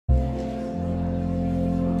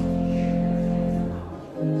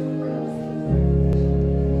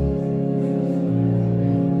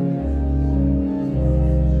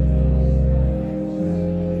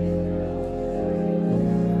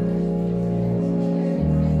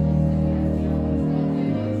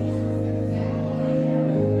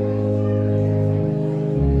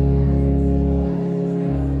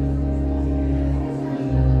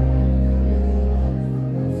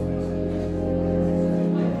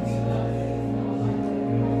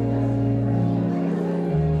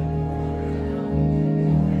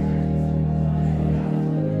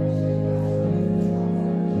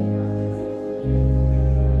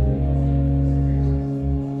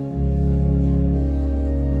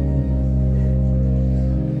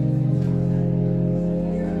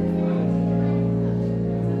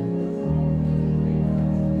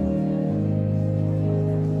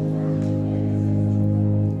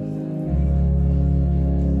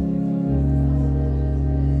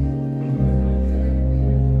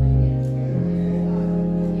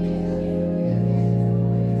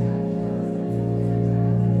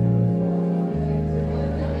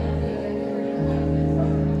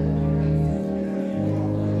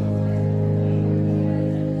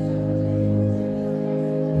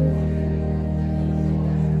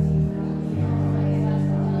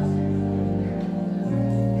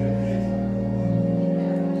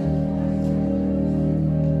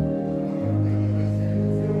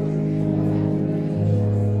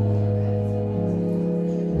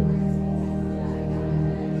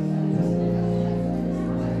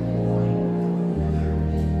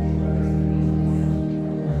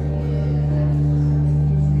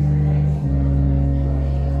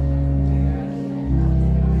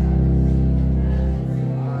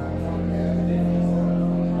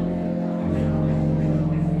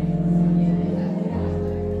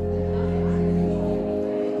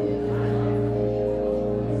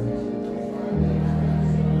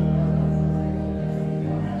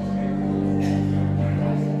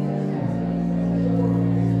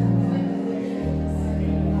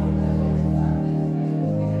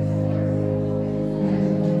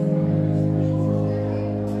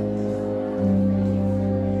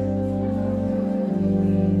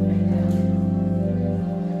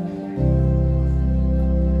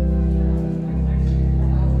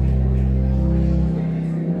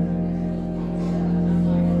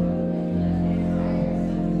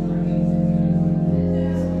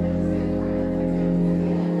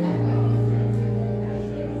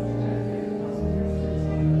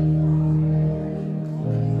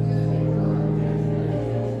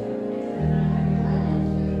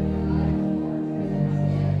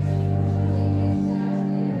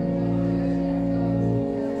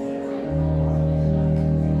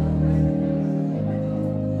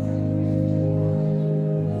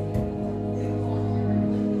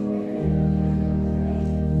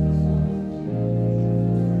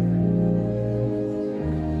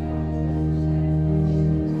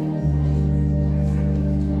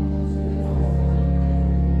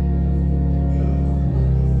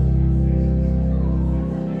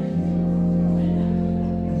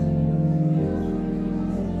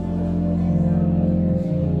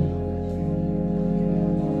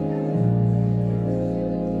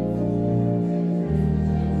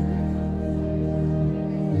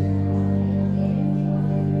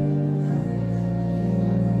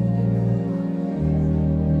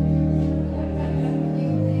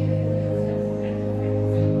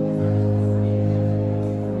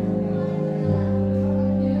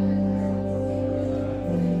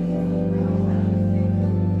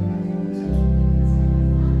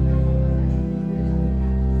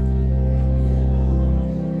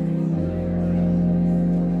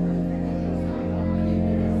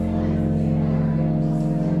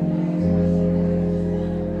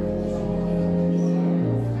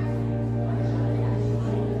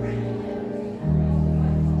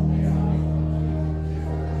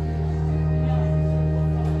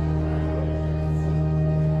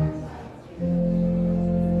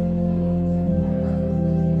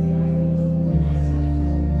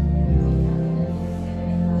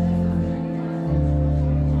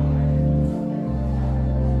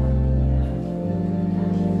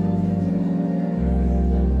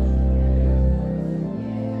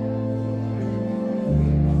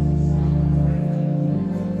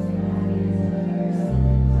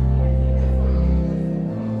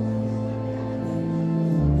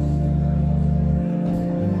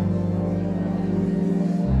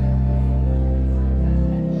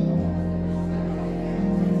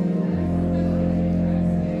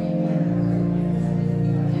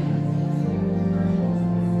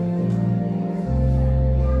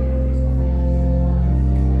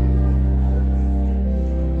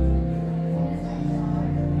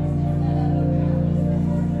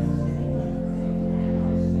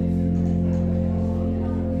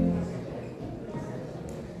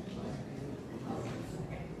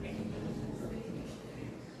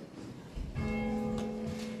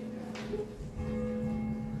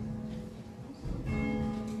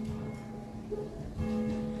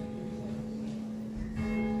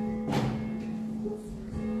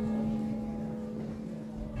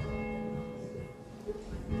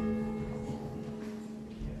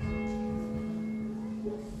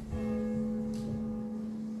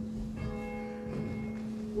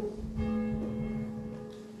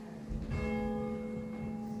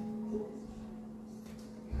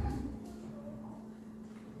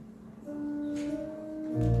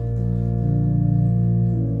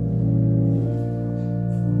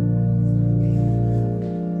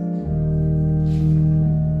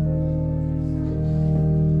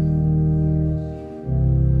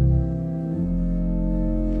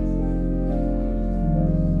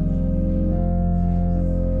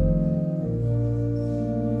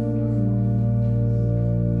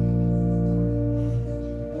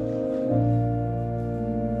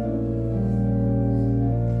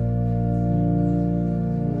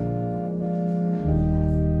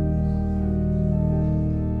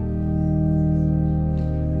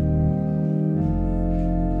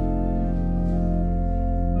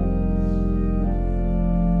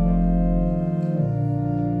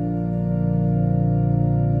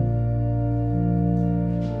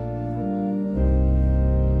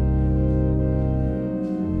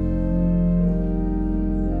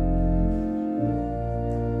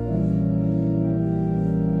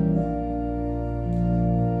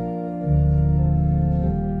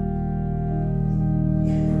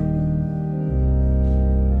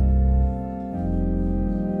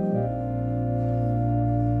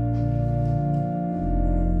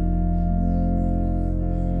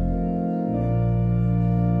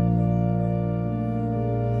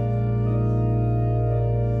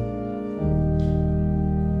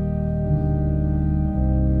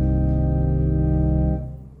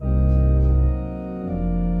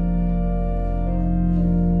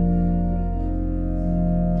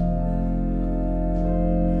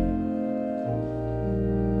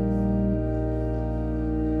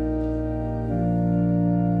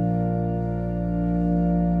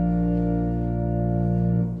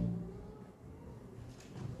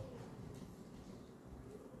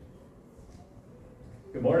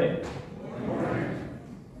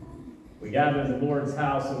gather in the Lord's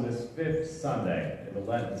house on this fifth Sunday in the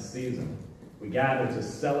Lenten season. We gather to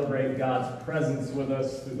celebrate God's presence with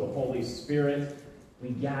us through the Holy Spirit. We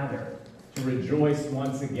gather to rejoice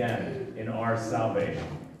once again in our salvation.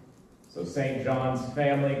 So St. John's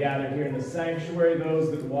family gathered here in the sanctuary, those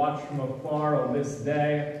that watch from afar on this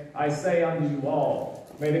day, I say unto you all,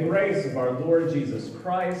 may the grace of our Lord Jesus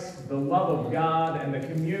Christ, the love of God, and the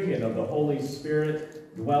communion of the Holy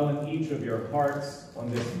Spirit dwell in each of your hearts on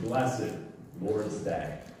this blessed Lord's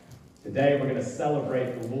Day. Today we're going to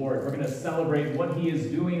celebrate the Lord. We're going to celebrate what he is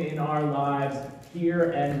doing in our lives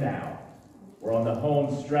here and now. We're on the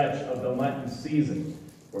home stretch of the Lenten season.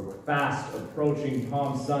 We're fast approaching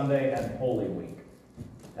Palm Sunday and Holy Week.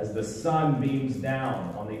 As the sun beams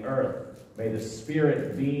down on the earth, may the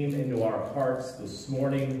Spirit beam into our hearts this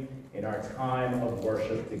morning in our time of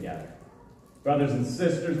worship together. Brothers and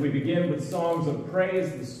sisters, we begin with songs of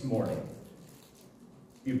praise this morning.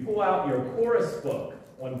 You pull out your chorus book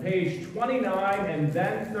on page 29 and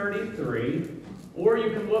then 33, or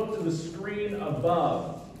you can look to the screen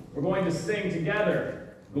above. We're going to sing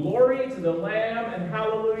together, Glory to the Lamb and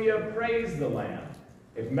Hallelujah, Praise the Lamb.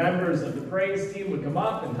 If members of the praise team would come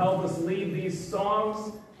up and help us lead these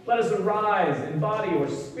songs, let us arise in body or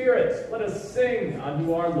spirit. Let us sing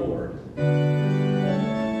unto our Lord.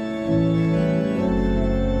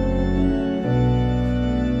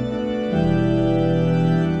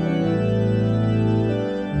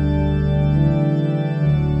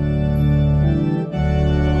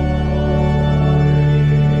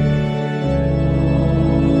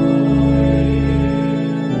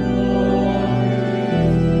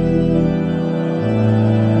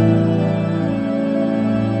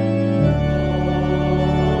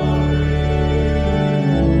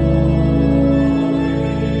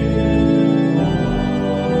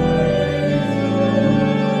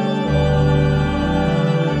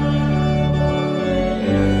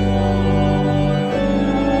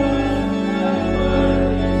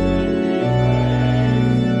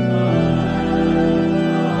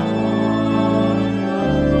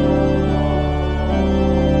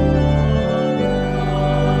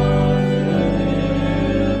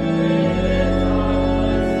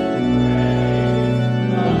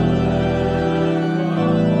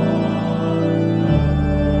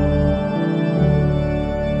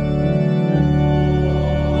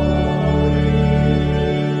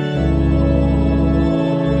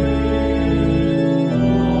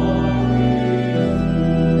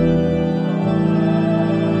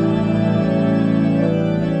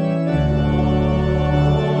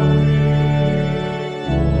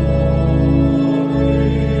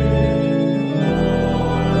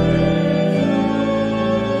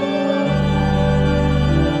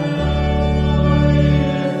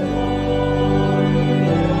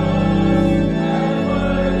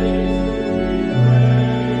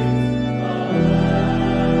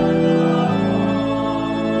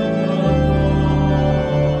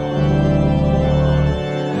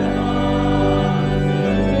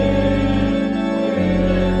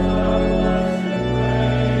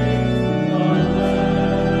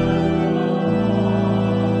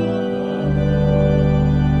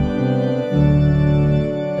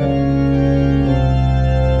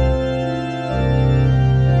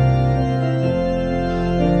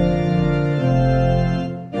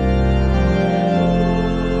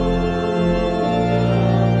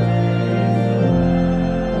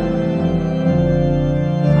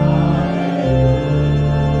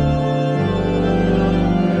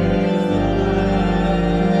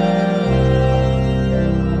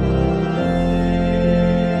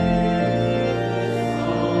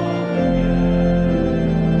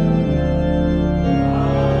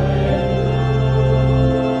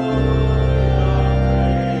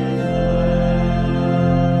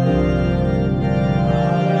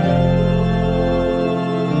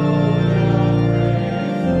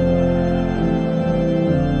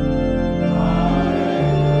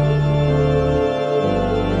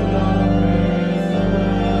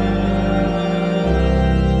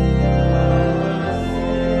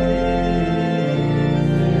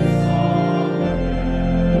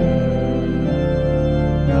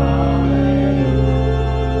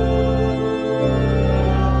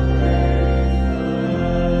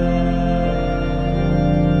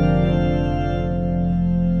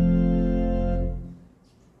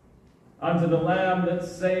 Unto the Lamb that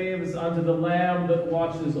saves, unto the Lamb that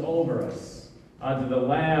watches over us, unto the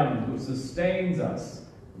Lamb who sustains us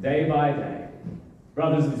day by day.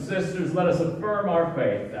 Brothers and sisters, let us affirm our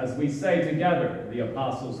faith as we say together the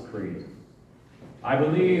Apostles' Creed. I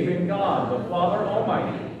believe in God, the Father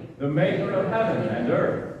Almighty, the maker of heaven and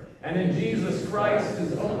earth, and in Jesus Christ,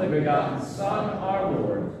 his only begotten Son, our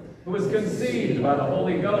Lord, who was conceived by the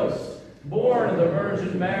Holy Ghost, born of the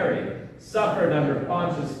Virgin Mary, suffered under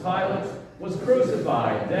Pontius Pilate, was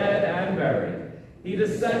crucified, dead, and buried. He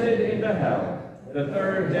descended into hell. The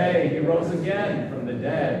third day he rose again from the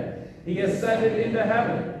dead. He ascended into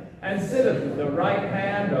heaven, and sitteth at the right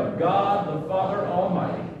hand of God the Father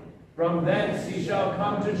Almighty. From thence he shall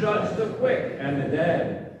come to judge the quick and the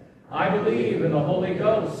dead. I believe in the Holy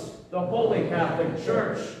Ghost, the Holy Catholic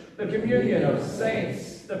Church, the communion of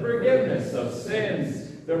saints, the forgiveness of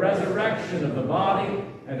sins, the resurrection of the body,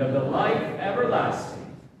 and of the life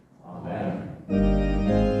everlasting. Amen.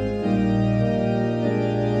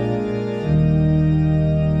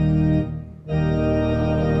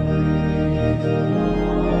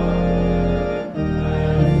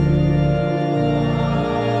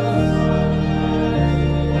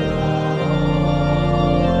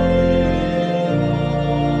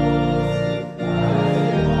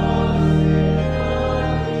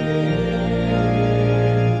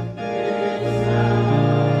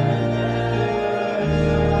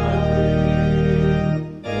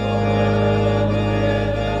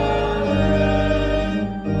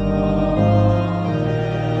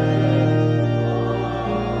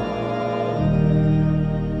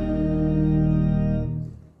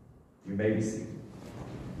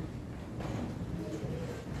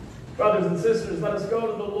 Brothers and sisters, let us go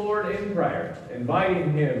to the Lord in prayer,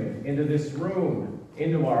 inviting him into this room,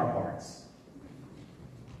 into our hearts.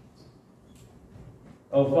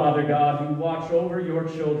 O Father God, who watch over your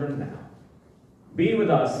children now, be with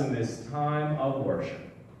us in this time of worship.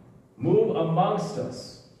 Move amongst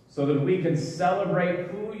us so that we can celebrate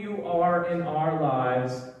who you are in our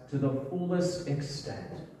lives to the fullest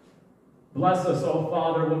extent. Bless us, O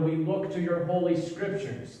Father, when we look to your holy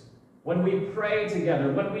scriptures, when we pray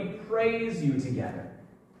together, when we praise you together,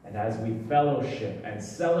 and as we fellowship and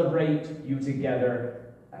celebrate you together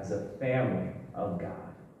as a family of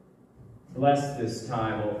God. Bless this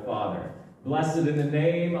time, O Father. Bless it in the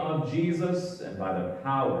name of Jesus and by the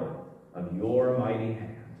power of your mighty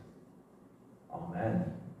hand.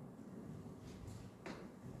 Amen.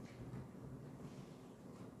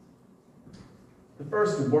 The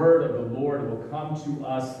first word of the Lord will come to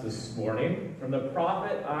us this morning from the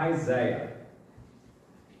prophet Isaiah.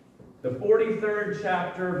 The 43rd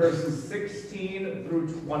chapter, verses 16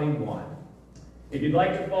 through 21. If you'd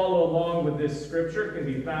like to follow along with this scripture, it can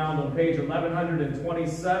be found on page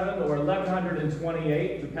 1127 or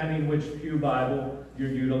 1128, depending which pew Bible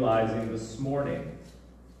you're utilizing this morning.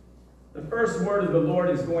 The first word of the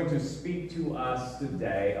Lord is going to speak to us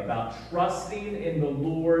today about trusting in the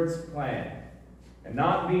Lord's plan and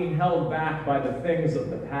not being held back by the things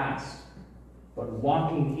of the past, but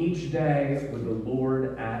walking each day with the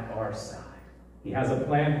Lord at our side. He has a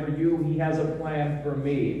plan for you. He has a plan for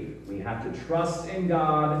me. We have to trust in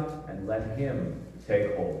God and let him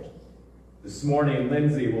take hold. This morning,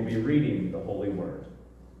 Lindsay will be reading the Holy Word.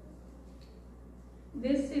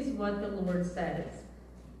 This is what the Lord says.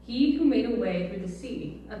 He who made a way through the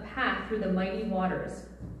sea, a path through the mighty waters,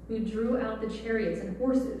 who drew out the chariots and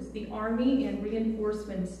horses, the army and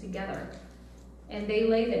reinforcements together. And they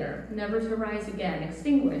lay there, never to rise again,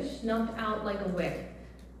 extinguished, snuffed out like a wick.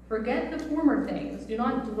 Forget the former things. Do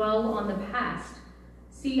not dwell on the past.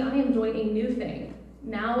 See, I am doing a new thing.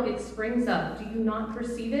 Now it springs up. Do you not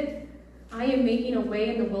perceive it? I am making a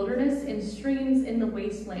way in the wilderness and streams in the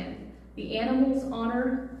wasteland. The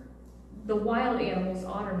wild animals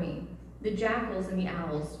honor me, the jackals and the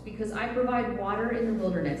owls, because I provide water in the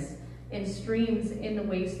wilderness and streams in the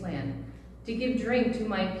wasteland, to give drink to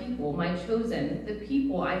my people, my chosen, the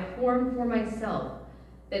people I formed for myself,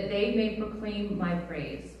 that they may proclaim my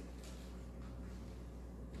praise.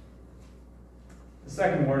 The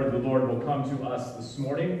second word of the Lord will come to us this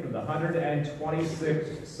morning from the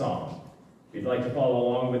 126th Psalm. If you'd like to follow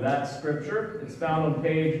along with that scripture, it's found on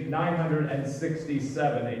page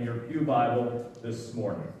 967 in your pew Bible this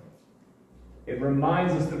morning. It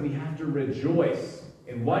reminds us that we have to rejoice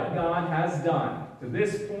in what God has done to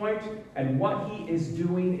this point and what he is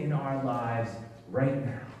doing in our lives right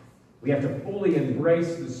now. We have to fully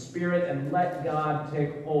embrace the Spirit and let God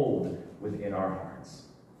take hold within our hearts.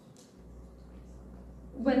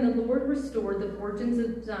 When the Lord restored the fortunes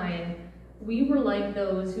of Zion, we were like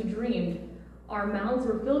those who dreamed. Our mouths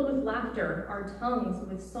were filled with laughter, our tongues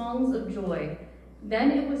with songs of joy.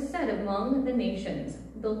 Then it was said among the nations,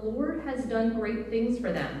 the Lord has done great things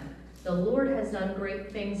for them. The Lord has done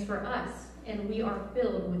great things for us, and we are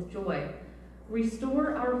filled with joy.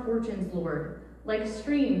 Restore our fortunes, Lord, like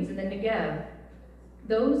streams in the Negev.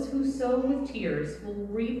 Those who sow with tears will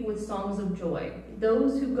reap with songs of joy.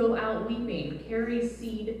 those who go out weeping, carrying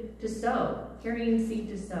seed to sow,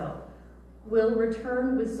 will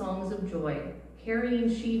return with songs of joy,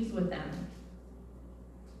 carrying sheaves with them.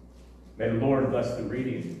 May the Lord bless the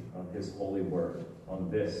reading of his holy word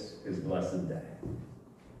on this, his blessed day.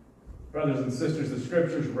 Brothers and sisters, the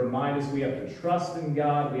scriptures remind us we have to trust in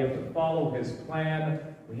God, we have to follow his plan,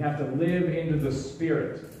 we have to live into the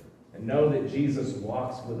Spirit, and know that Jesus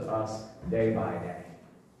walks with us day by day.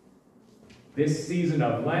 This season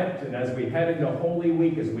of Lent, and as we head into Holy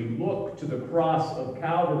Week, as we look to the cross of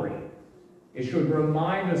Calvary, it should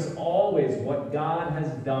remind us always what God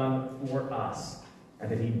has done for us,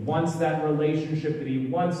 and that he wants that relationship, that he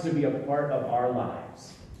wants to be a part of our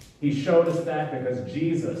lives. He showed us that because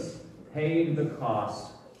Jesus paid the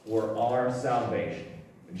cost for our salvation.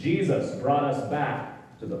 Jesus brought us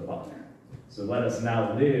back to the Father. So let us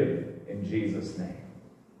now live in Jesus' name.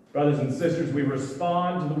 Brothers and sisters, we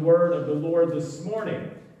respond to the word of the Lord this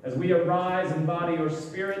morning as we arise in body or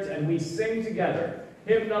spirit and we sing together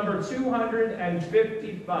hymn number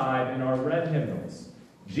 255 in our red hymnals.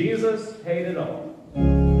 Jesus paid it all.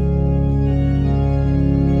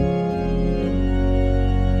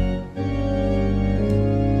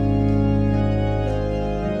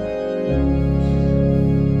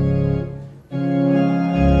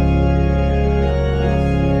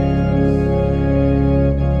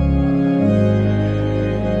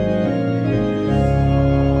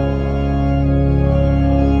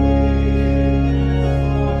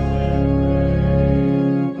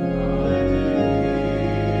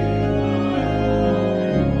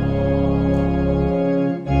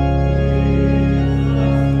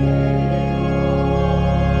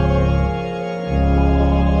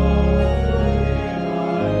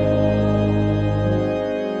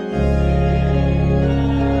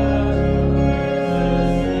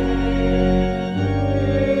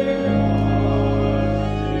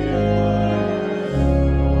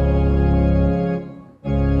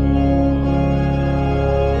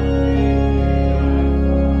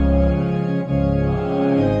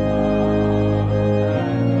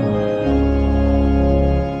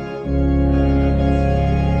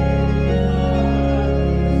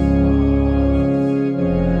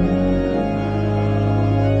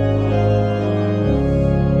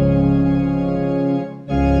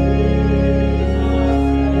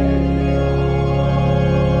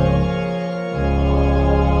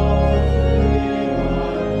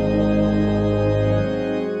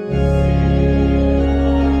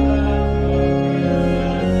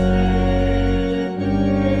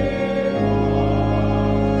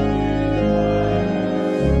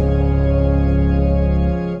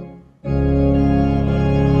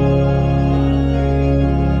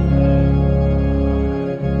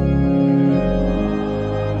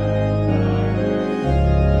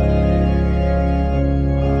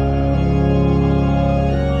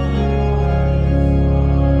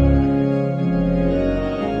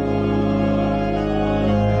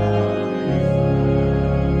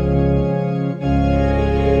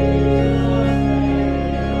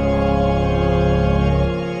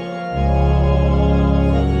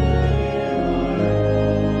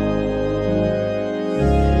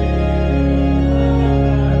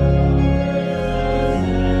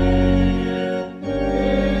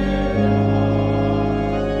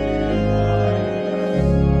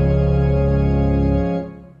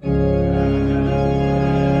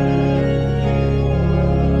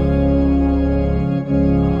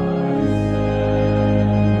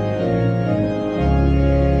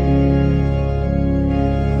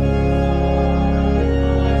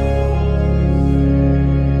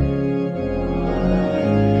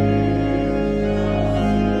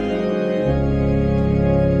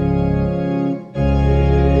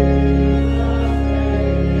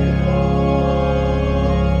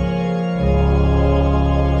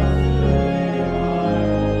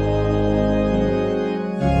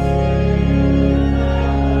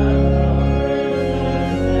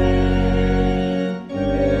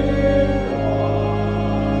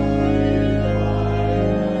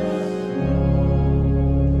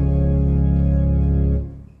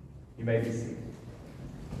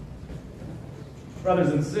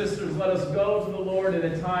 Brothers and sisters, let us go to the Lord in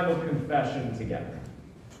a time of confession together.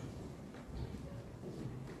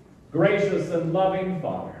 Gracious and loving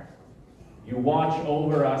Father, you watch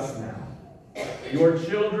over us now, your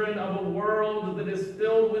children of a world that is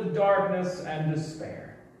filled with darkness and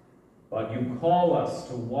despair. But you call us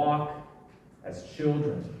to walk as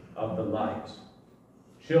children of the light,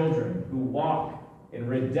 children who walk in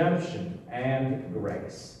redemption and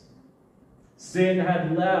grace. Sin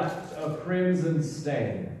had left a crimson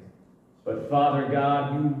stain, But Father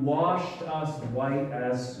God, you washed us white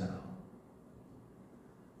as snow.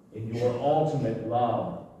 In your ultimate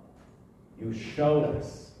love, you showed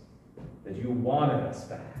us that you wanted us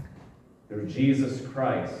back through Jesus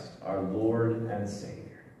Christ, our Lord and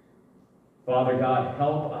Savior. Father God,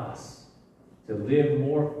 help us to live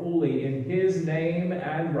more fully in his name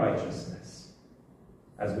and righteousness.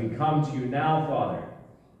 As we come to you now, Father,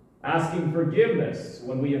 asking forgiveness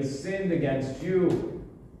when we have sinned against you.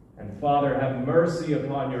 And Father, have mercy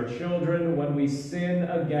upon your children when we sin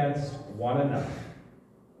against one another.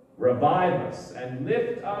 Revive us and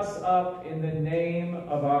lift us up in the name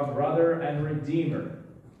of our brother and Redeemer,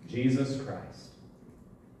 Jesus Christ.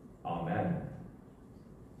 Amen.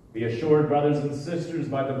 Be assured, brothers and sisters,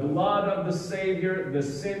 by the blood of the Savior, the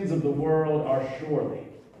sins of the world are surely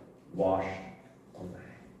washed away.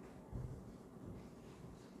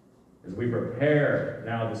 As we prepare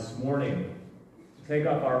now this morning to take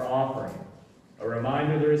up our offering, a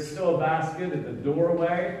reminder, there is still a basket at the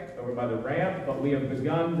doorway over by the ramp, but we have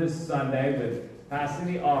begun this Sunday with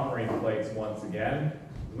passing the offering plates once again.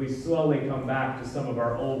 We slowly come back to some of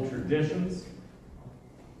our old traditions.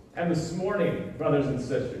 And this morning, brothers and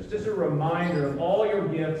sisters, just a reminder of all your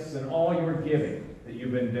gifts and all your giving that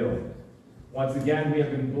you've been doing. Once again, we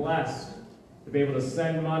have been blessed to be able to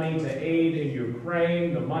send money to aid in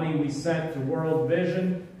Ukraine, the money we sent to World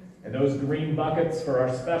Vision, and those green buckets for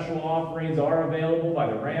our special offerings are available by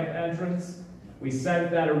the ramp entrance. We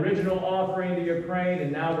sent that original offering to Ukraine,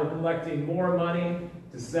 and now we're collecting more money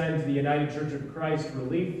to send to the United Church of Christ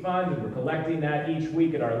Relief Fund, and we're collecting that each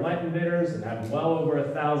week at our Lenten dinners and have well over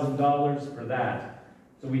 $1,000 for that.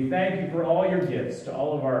 So we thank you for all your gifts, to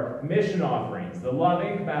all of our mission offerings, the love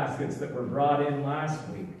ink baskets that were brought in last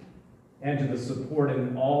week, and to the support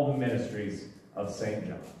in all the ministries of St.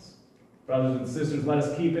 John's. Brothers and sisters, let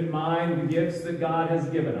us keep in mind the gifts that God has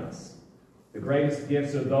given us. The greatest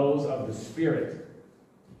gifts are those of the Spirit.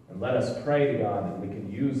 And let us pray to God that we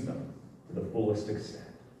can use them to the fullest extent.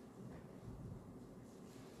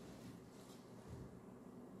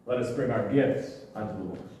 Let us bring our gifts unto the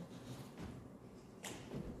Lord.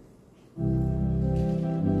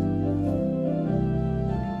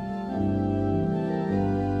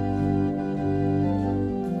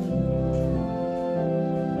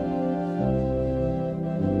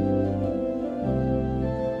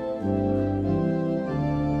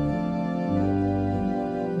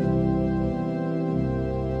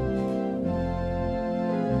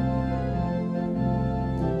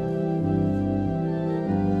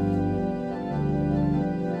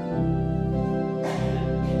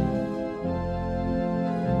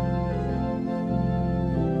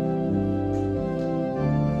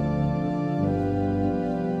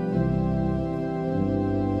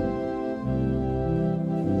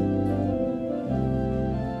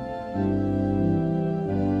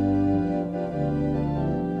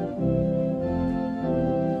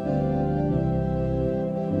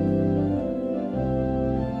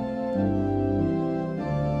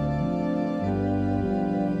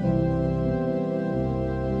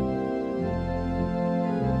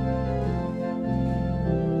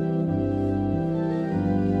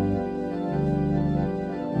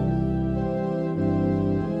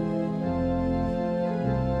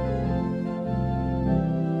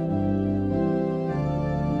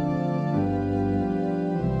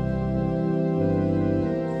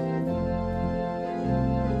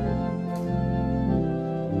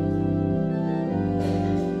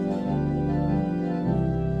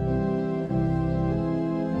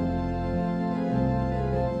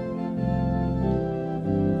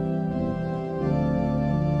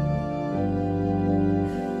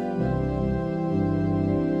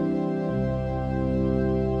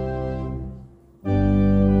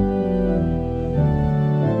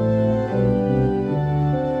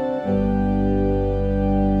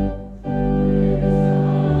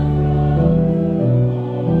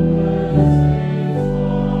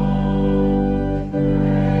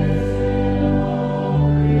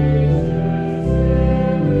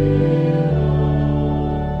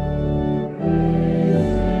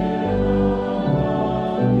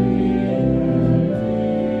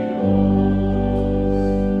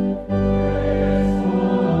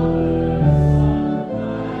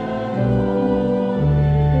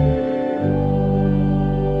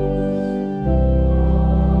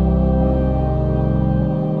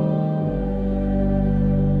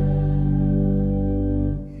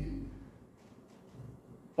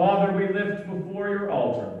 Father, we lift before your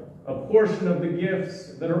altar a portion of the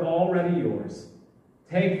gifts that are already yours.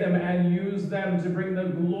 Take them and use them to bring the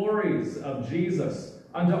glories of Jesus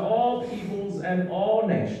unto all peoples and all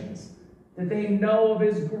nations, that they know of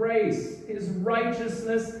his grace, his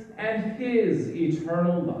righteousness, and his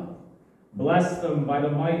eternal love. Bless them by the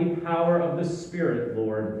mighty power of the Spirit,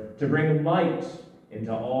 Lord, to bring light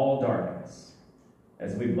into all darkness.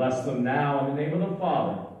 As we bless them now in the name of the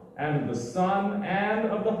Father, and of the Son, and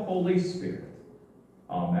of the Holy Spirit.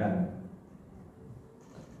 Amen.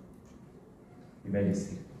 You may be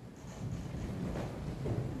seated.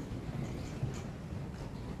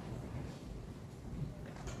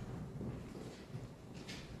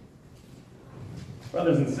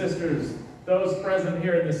 Brothers and sisters, those present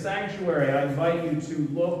here in the sanctuary, I invite you to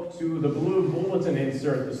look to the blue bulletin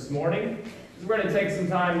insert this morning. We're going to take some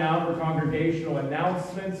time now for congregational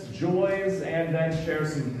announcements, joys, and then share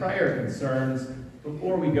some prayer concerns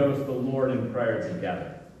before we go to the Lord in prayer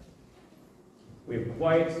together. We have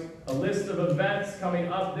quite a list of events coming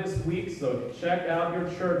up this week, so check out your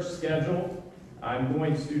church schedule. I'm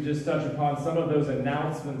going to just touch upon some of those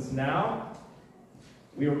announcements now.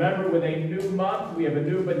 We remember with a new month, we have a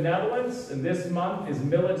new benevolence, and this month is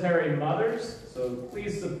Military Mothers, so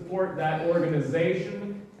please support that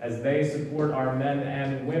organization as they support our men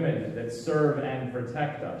and women that serve and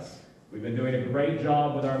protect us. We've been doing a great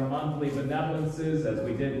job with our monthly benevolences, as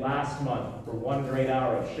we did last month for 1 great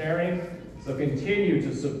hour of sharing, so continue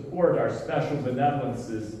to support our special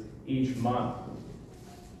benevolences each month.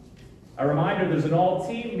 A reminder, there's an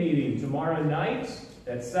all-team meeting tomorrow night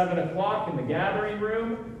at 7 o'clock in the gathering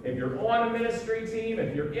room. If you're on a ministry team,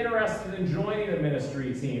 if you're interested in joining a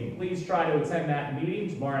ministry team, please try to attend that meeting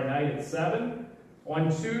tomorrow night at 7.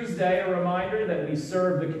 On Tuesday, a reminder that we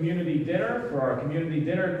serve the community dinner for our community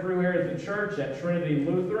dinner crew here at the church at Trinity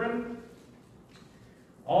Lutheran.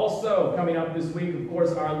 Also, coming up this week, of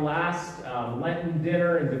course, our last Lenten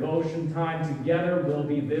dinner and devotion time together will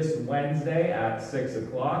be this Wednesday at 6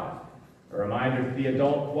 o'clock. A reminder to the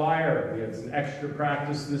adult choir, we have some extra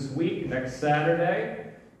practice this week, next Saturday.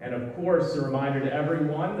 And of course, a reminder to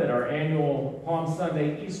everyone that our annual Palm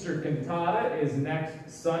Sunday Easter cantata is next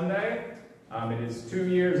Sunday. It is 2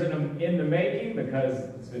 years in the making, because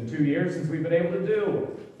it's been 2 years since we've been able to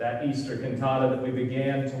do that Easter cantata that we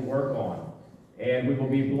began to work on. And we will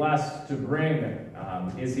be blessed to bring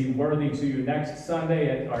Is He Worthy to you next Sunday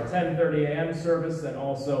at our 10:30 a.m. service, and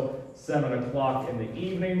also 7 o'clock in the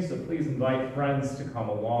evening, so please invite friends to come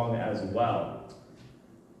along as well.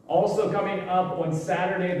 Also coming up on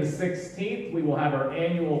Saturday the 16th, we will have our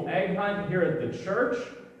annual egg hunt here at the church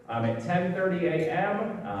at 10:30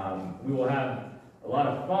 a.m. We will have a lot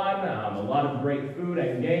of fun, a lot of great food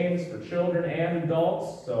and games for children and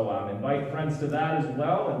adults, so invite friends to that as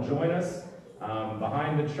well, and join us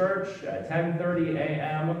behind the church at 10:30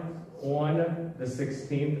 a.m. on the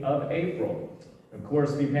 16th of April. Of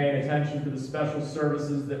course, be paying attention to the special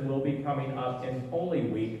services that will be coming up in Holy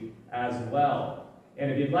Week as well.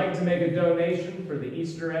 And if you'd like to make a donation for the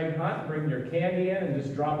Easter egg hunt, bring your candy in and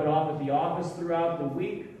just drop it off at the office throughout the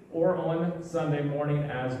week or on Sunday morning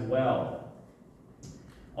as well.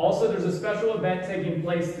 Also, there's a special event taking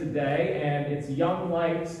place today, and it's Young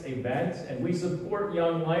Life's event, and we support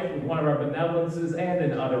Young Life with one of our benevolences and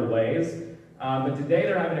in other ways. But today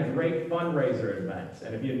they're having a great fundraiser event,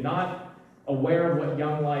 and if you're not aware of what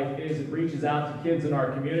Young Life is, it reaches out to kids in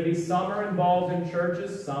our community. Some are involved in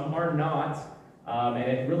churches, some are not, and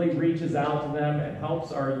it really reaches out to them and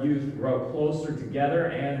helps our youth grow closer together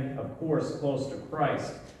and, of course, close to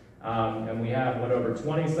Christ. And we have, over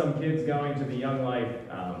 20-some kids going to the Young Life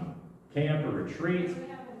camp or retreat. We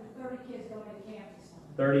have over 30 kids going to camp this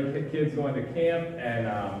summer. 30 kids going to camp, and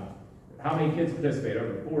how many kids participate?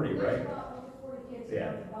 Over 40, right? Over 40 kids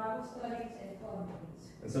Yeah. going to Bible studies and club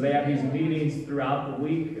meetings. And so they have these meetings throughout the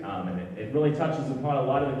week, and it really touches upon a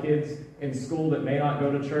lot of the kids in school that may not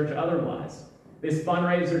go to church otherwise. This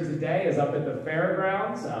fundraiser today is up at the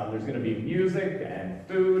fairgrounds. There's going to be music and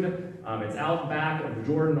food. It's out back of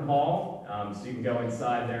Jordan Hall, so you can go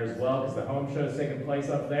inside there as well, because the home show is taking place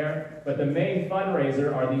up there. But the main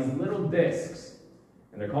fundraiser are these little discs,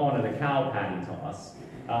 and they're calling it a cow patty toss.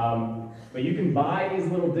 But you can buy these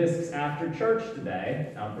little discs after church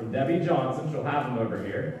today from Debbie Johnson. She'll have them over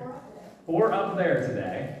here. Or up there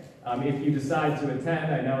today, if you decide to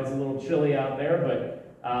attend. I know it's a little chilly out there,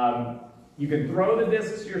 but you can throw the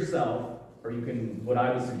discs yourself, or you can, what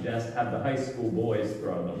I would suggest, have the high school boys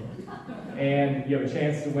throw them. And you have a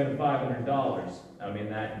chance to win $500 in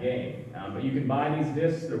that game. But you can buy these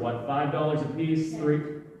discs. They're, $5 a piece,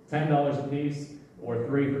 $10 a piece, or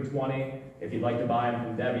 3 for $20. If you'd like to buy them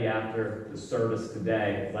from Debbie after the service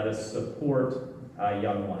today, let us support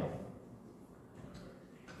Young Life.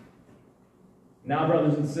 Now,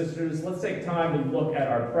 brothers and sisters, let's take time to look at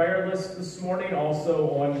our prayer list this morning, also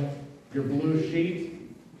on your blue sheet.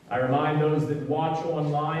 I remind those that watch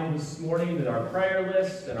online this morning that our prayer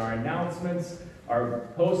list and our announcements are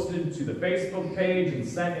posted to the Facebook page and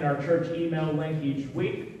sent in our church email link each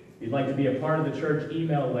week. If you'd like to be a part of the church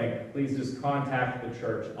email link, please just contact the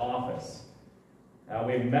church office.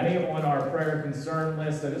 We have many on our prayer concern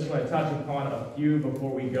list. I just want to touch upon a few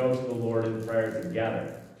before we go to the Lord in prayer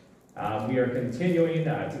together. We are continuing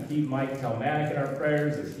to keep Mike Telmanic in our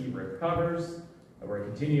prayers as he recovers. We're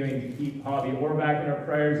continuing to keep Javi Orbach in our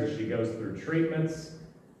prayers as she goes through treatments,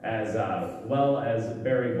 as well as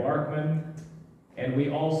Barry Barkman. And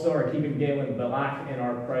we also are keeping Galen Black in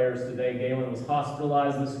our prayers today. Galen was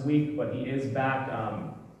hospitalized this week, but he is back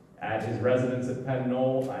at his residence at Penn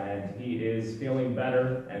Knoll, and he is feeling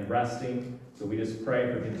better and resting. So we just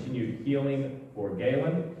pray for continued healing for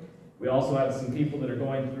Galen. We also have some people that are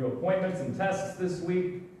going through appointments and tests this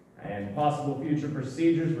week and possible future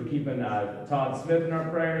procedures. We're keeping Todd Smith in our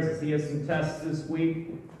prayers as he has some tests this week,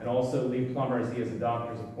 and also Lee Plummer as he has a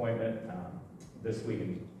doctor's appointment this week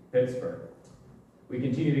in Pittsburgh. We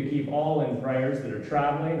continue to keep all in prayers that are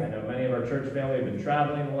traveling. I know many of our church family have been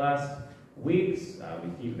traveling the last weeks.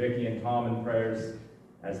 We keep Vicki and Tom in prayers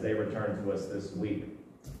as they return to us this week.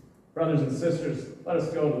 Brothers and sisters, let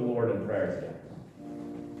us go to the Lord in prayer together.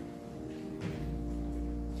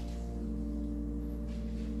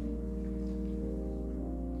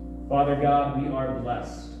 Father God, we are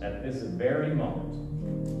blessed at this very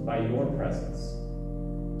moment by your presence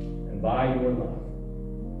and by your love.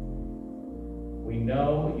 We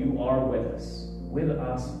know you are with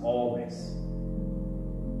us always.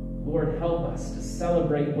 Lord, help us to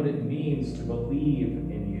celebrate what it means to believe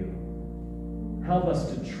in you. Help us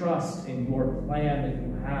to trust in your plan that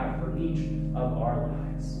you have for each of our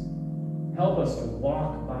lives. Help us to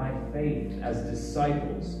walk by faith as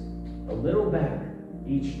disciples a little better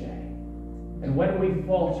each day. And when we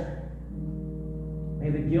falter,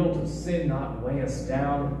 may the guilt of sin not weigh us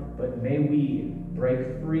down, but may we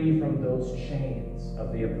break free from those chains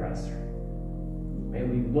of the oppressor. May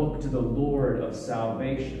we look to the Lord of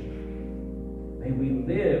salvation. May we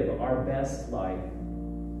live our best life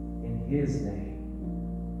in his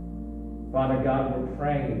name. Father God, we're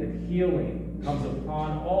praying that healing comes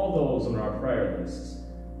upon all those on our prayer lists,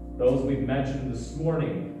 those we've mentioned this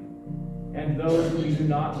morning, and those who we do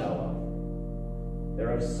not know of. There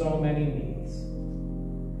are so many needs.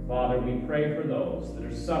 Father, we pray for those that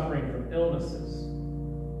are suffering from illnesses,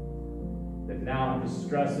 that now have the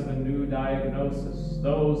stress of a new diagnosis,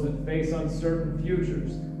 those that face uncertain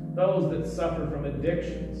futures, those that suffer from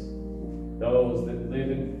addictions, those that live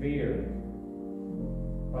in fear.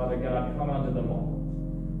 Father God, come unto them all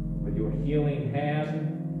with your healing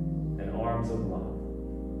hand and arms of love.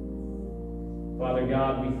 Father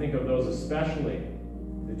God, we think of those especially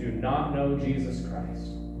that do not know Jesus Christ.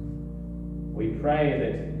 We pray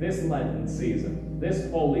that this Lenten season, this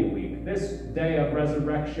Holy Week, this day of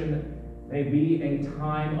resurrection may be a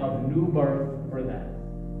time of new birth for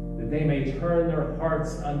them, that they may turn their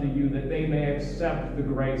hearts unto you, that they may accept the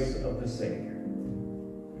grace of the Savior.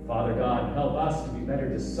 Father God, help us to be better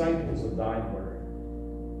disciples of thy word,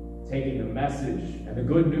 taking the message and the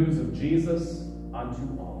good news of Jesus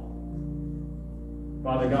unto all.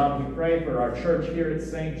 Father God, we pray for our church here at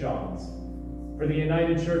St. John's, for the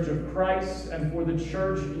United Church of Christ, and for the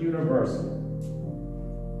Church Universal,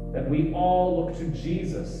 that we all look to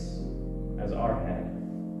Jesus as our head,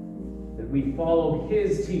 that we follow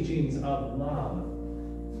his teachings of love.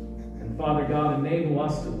 And Father God, enable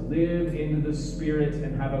us to live into the Spirit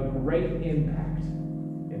and have a great impact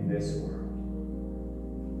in this world.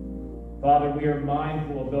 Father, we are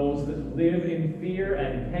mindful of those that live in fear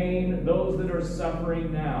and pain, those that are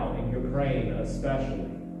suffering now in Ukraine especially.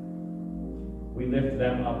 We lift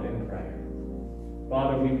them up in prayer.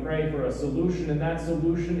 Father, we pray for a solution, and that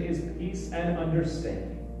solution is peace and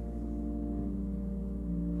understanding.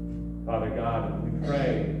 Father God, we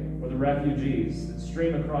pray for the refugees that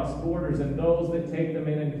stream across borders and those that take them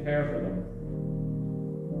in and care for them.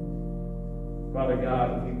 Father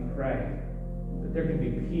God, we pray that there can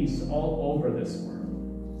be peace all over this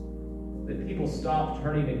world, that people stop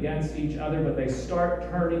turning against each other, but they start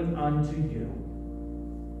turning unto you.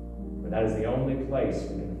 For that is the only place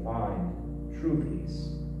we can find true peace.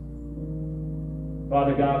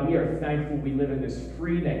 Father God, we are thankful we live in this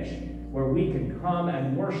free nation where we can come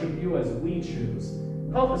and worship you as we choose.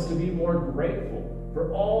 Help us to be more grateful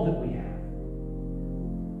for all that we have.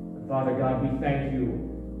 And Father God, we thank you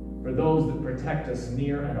for those that protect us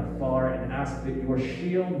near and afar, and ask that your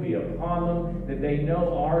shield be upon them, that they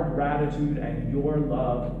know our gratitude and your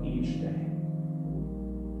love each day.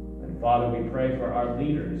 And Father, we pray for our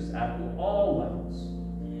leaders at all levels,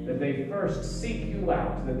 that they first seek you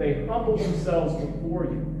out, that they humble themselves before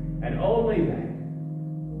you, and only then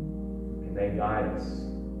can they guide us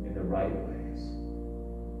in the right ways.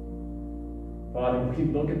 Father, we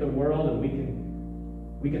look at the world and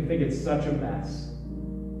we can think it's such a mess.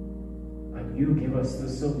 But you give us the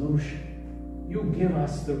solution. You give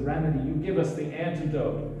us the remedy. You give us the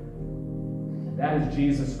antidote. And that is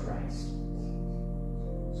Jesus Christ.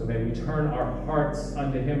 So may we turn our hearts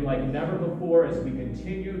unto him like never before as we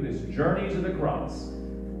continue this journey to the cross,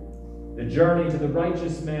 the journey to the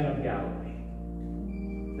righteous man of Galilee,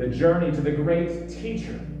 the journey to the great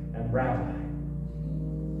teacher and rabbi,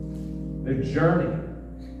 the journey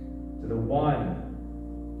to the one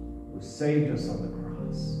who saved us on the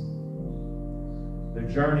cross, the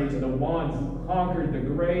journey to the one who conquered the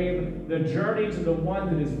grave, the journey to the one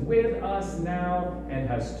that is with us now and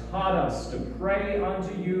has taught us to pray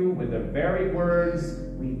unto you with the very words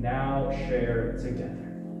we now share together.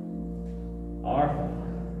 Our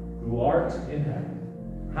Father, who art in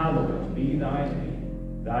heaven, hallowed be thy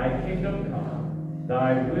name. Thy kingdom come,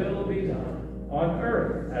 thy will be done, on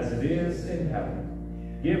earth as it is in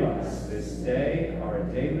heaven. Give us this day our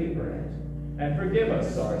daily bread, and forgive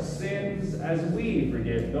us our sins as we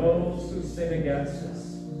forgive those who sin against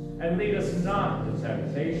us. And lead us not into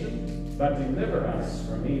temptation, but deliver us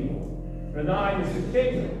from evil. For thine is the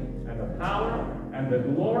kingdom, and the power, and the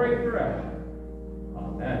glory forever.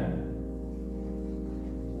 Amen.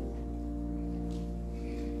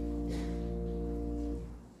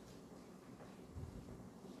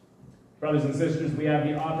 Brothers and sisters, we have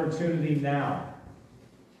the opportunity now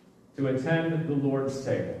to attend the Lord's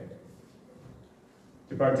table,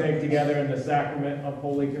 to partake together in the sacrament of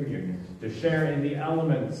Holy Communion, to share in the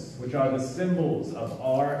elements which are the symbols of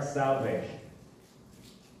our salvation.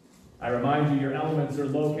 I remind you, your elements are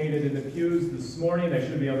located in the pews this morning. They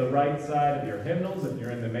should be on the right side of your hymnals if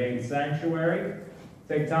you're in the main sanctuary.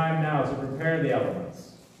 Take time now to prepare the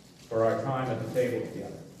elements for our time at the table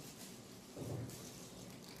together.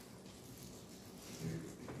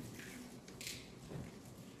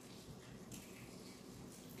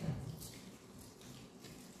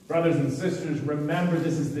 Brothers and sisters, remember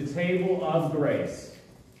this is the table of grace.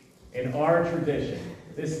 In our tradition,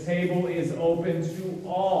 this table is open to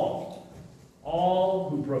all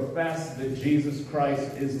who profess that Jesus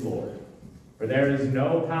Christ is Lord. For there is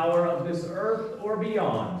no power of this earth or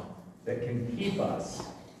beyond that can keep us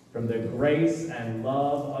from the grace and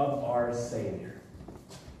love of our Savior.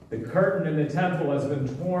 The curtain in the temple has been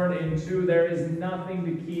torn in two. There is nothing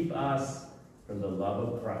to keep us from the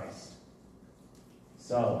love of Christ.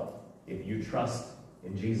 So, if you trust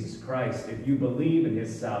in Jesus Christ, if you believe in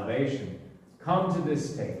his salvation, come to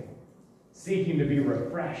this table, seeking to be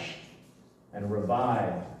refreshed and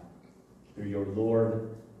revived through your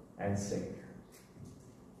Lord and Savior.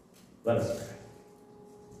 Let us pray.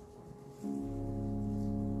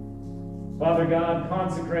 Father God,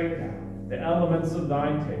 consecrate now the elements of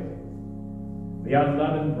thine table, the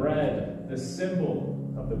unleavened bread, the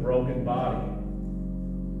symbol of the broken body,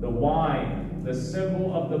 the wine, the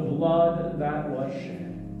symbol of the blood that was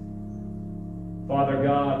shed. Father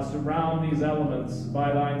God, surround these elements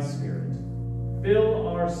by thine Spirit. Fill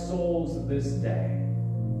our souls this day.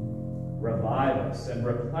 Revive us and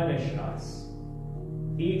replenish us,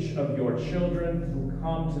 each of your children who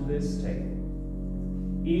come to this table,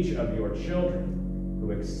 each of your children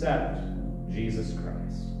who accept Jesus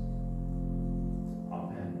Christ.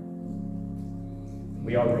 Amen.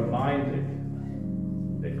 We are reminded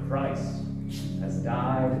that Christ has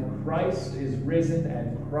died, Christ is risen,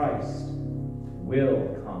 and Christ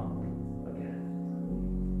will come again.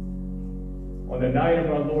 On the night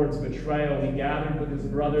of our Lord's betrayal, he gathered with his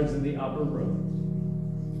brothers in the upper room.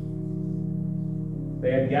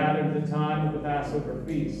 They had gathered at the time of the Passover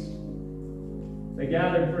feast. They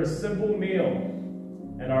gathered for a simple meal,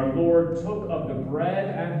 and our Lord took of the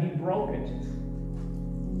bread and he broke it.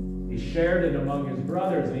 He shared it among his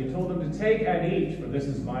brothers, and he told them to take and eat, for this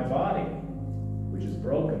is my body, which is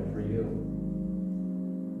broken for you.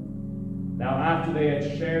 Now, after they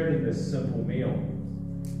had shared in this simple meal,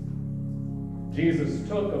 Jesus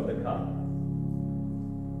took of the cup.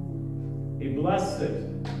 He blessed it.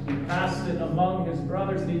 He passed it among his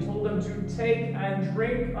brothers, and he told them to take and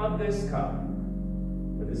drink of this cup,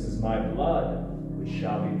 for this is my blood, which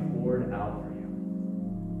shall be poured out for you.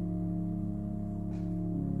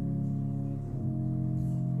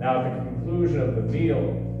 Now, at the conclusion of the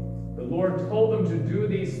meal, the Lord told them to do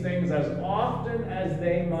these things as often as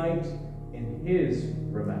they might in his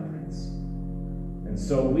remembrance. And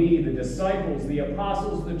so we, the disciples, the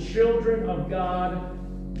apostles, the children of God,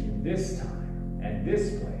 in this time and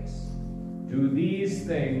this place, Do these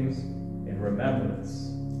things in remembrance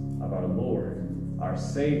of our Lord, our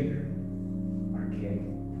Savior, our King.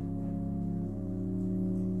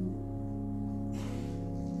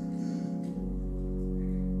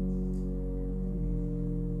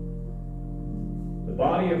 The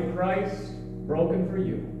body of Christ, broken for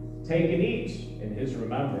you, take and eat in his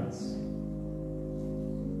remembrance.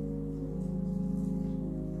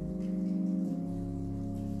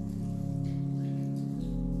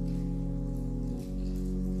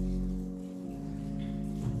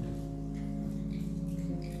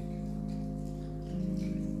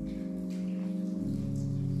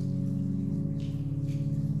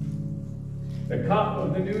 The cup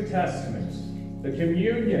of the New Testament, the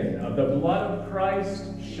communion of the blood of Christ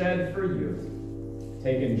shed for you.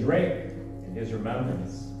 Take and drink in his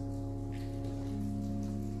remembrance.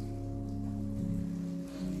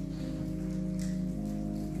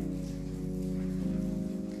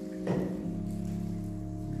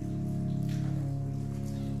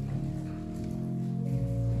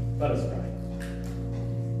 Let us pray.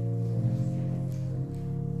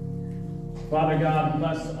 Father God,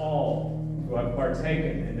 bless all who have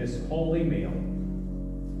partaken in this holy meal.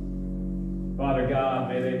 Father God,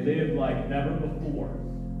 may they live like never before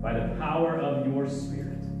by the power of your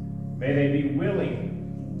Spirit. May they be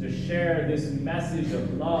willing to share this message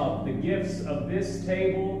of love, the gifts of this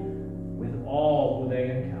table, with all who they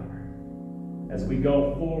encounter. As we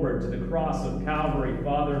go forward to the cross of Calvary,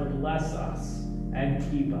 Father, bless us and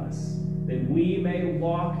keep us, that we may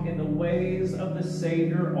walk in the ways of the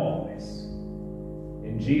Savior always.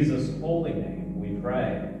 In Jesus' holy name we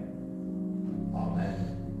pray. Amen.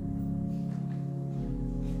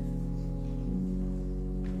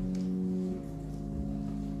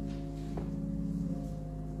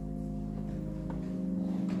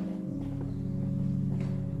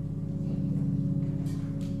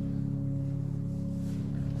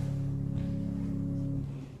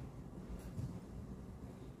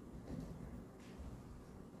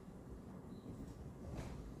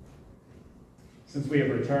 Since we have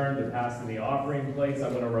returned to passing the offering plates, I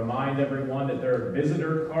want to remind everyone that there are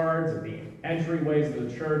visitor cards at the entryways of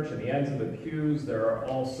the church and the ends of the pews. There are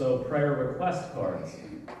also prayer request cards.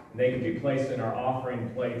 And they can be placed in our offering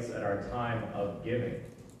plates at our time of giving.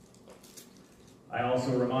 I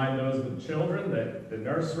also remind those with children that the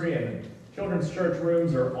nursery and children's church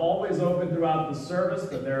rooms are always open throughout the service,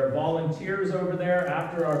 but there are volunteers over there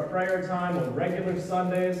after our prayer time on regular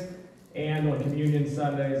Sundays and on Communion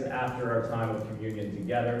Sundays after our time of communion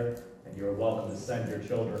together, and you are welcome to send your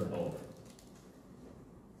children over.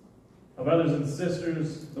 Oh, brothers and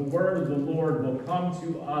sisters, the word of the Lord will come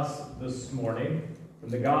to us this morning from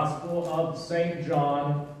the Gospel of St.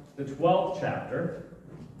 John, the 12th chapter,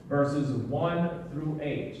 verses 1 through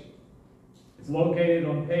 8. It's located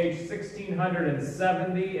on page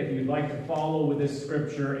 1670 if you'd like to follow with this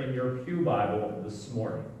scripture in your pew Bible this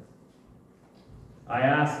morning. I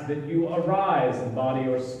ask that you arise in body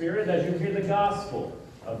or spirit as you hear the gospel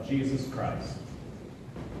of Jesus Christ.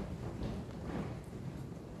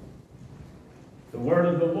 The word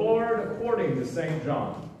of the Lord according to St.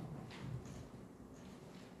 John.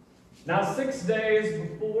 Now 6 days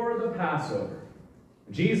before the Passover,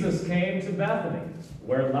 Jesus came to Bethany,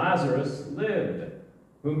 where Lazarus lived,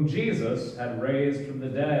 whom Jesus had raised from the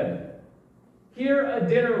dead. Here a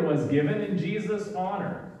dinner was given in Jesus'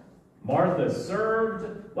 honor. Martha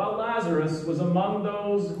served, while Lazarus was among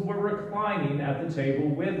those who were reclining at the table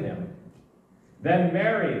with him. Then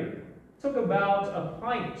Mary took about a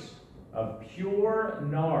pint of pure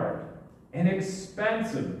nard, an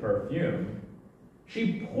expensive perfume.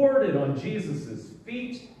 She poured it on Jesus'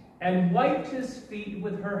 feet and wiped his feet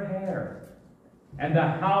with her hair. And the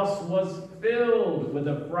house was filled with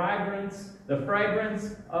the fragrance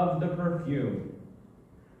of the perfume.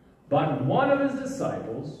 But one of his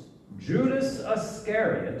disciples, Judas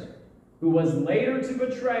Iscariot, who was later to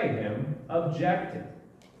betray him, objected.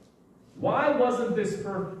 Why wasn't this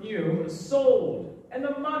perfume sold and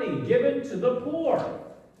the money given to the poor?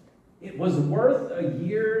 It was worth a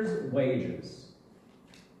year's wages.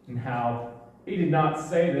 Now, he did not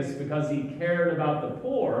say this because he cared about the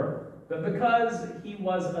poor, but because he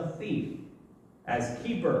was a thief. As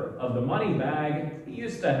keeper of the money bag, he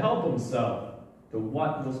used to help himself to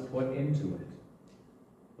what was put into it.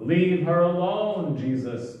 Leave her alone,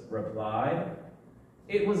 Jesus replied.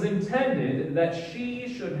 It was intended that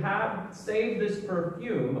she should have saved this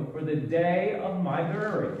perfume for the day of my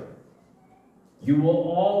burial. You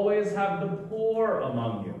will always have the poor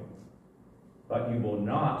among you, but you will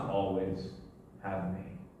not always have me.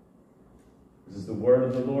 This is the word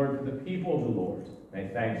of the Lord for the people of the Lord. May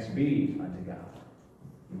thanks be unto God.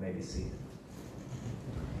 You may be seated.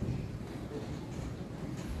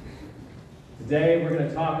 Today we're going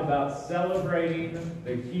to talk about celebrating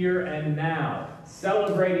the here and now,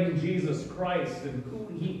 celebrating Jesus Christ and who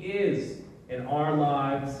he is in our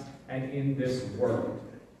lives and in this world.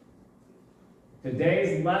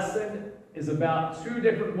 Today's lesson is about two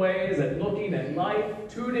different ways at looking at life,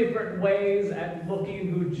 two different ways at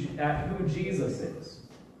looking at who Jesus is.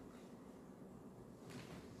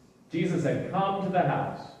 Jesus had come to the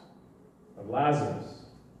house of Lazarus,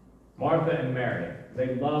 Martha and Mary.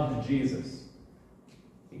 They loved Jesus.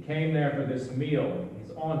 He came there for this meal.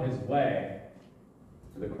 He's on his way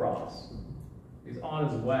to the cross. He's on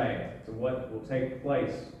his way to what will take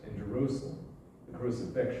place in Jerusalem, the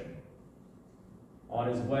crucifixion. On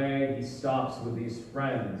his way, he stops with these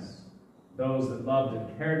friends, those that loved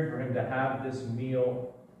and cared for him, to have this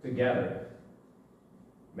meal together.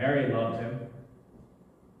 Mary loved him.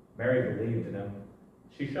 Mary believed in him.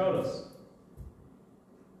 She showed us.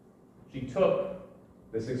 She took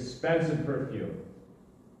this expensive perfume.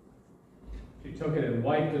 She took it and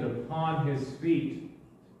wiped it upon his feet,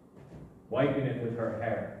 wiping it with her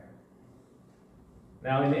hair.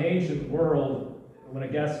 Now, in the ancient world, when a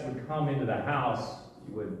guest would come into the house,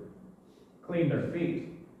 you would clean their feet.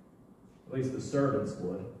 At least the servants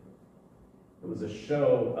would. It was a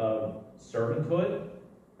show of servanthood,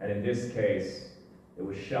 and in this case, it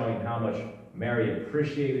was showing how much Mary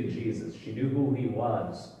appreciated Jesus. She knew who he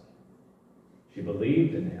was. She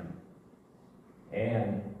believed in him.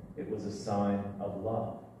 And it was a sign of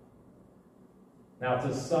love. Now,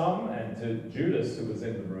 to some, and to Judas, who was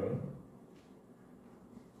in the room,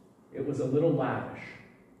 it was a little lavish.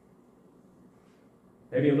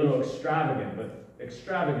 Maybe a little extravagant, but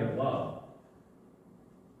extravagant love.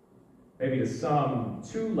 Maybe to some,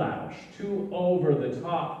 too lavish, too over the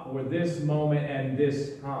top for this moment and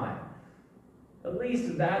this time. At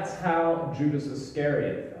least that's how Judas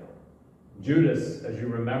Iscariot felt. Judas, as you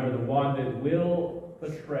remember, the one that will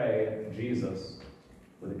betray Jesus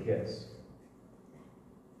with a kiss.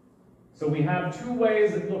 So we have two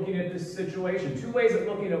ways of looking at this situation, two ways of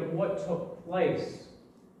looking at what took place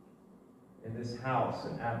in this house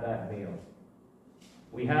and at that meal.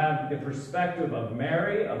 We have the perspective of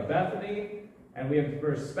Mary, of Bethany, and we have the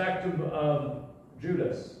perspective of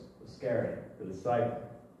Judas Iscariot, the disciple.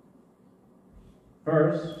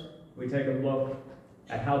 First, we take a look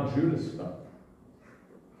at how Judas felt.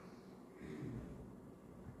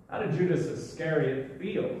 How did Judas Iscariot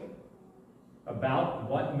feel about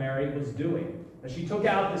what Mary was doing? As she took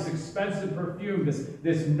out this expensive perfume,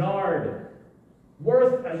 this nard,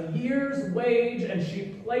 worth a year's wage, and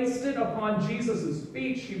she placed it upon Jesus'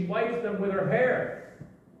 feet. She wiped them with her hair.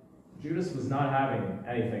 Judas was not having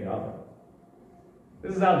anything of it.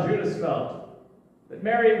 This is how Judas felt. That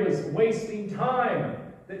Mary was wasting time.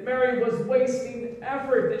 That Mary was wasting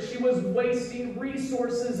effort. That she was wasting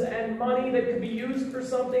resources and money that could be used for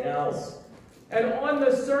something else. And on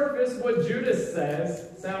the surface, what Judas says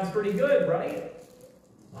sounds pretty good, right?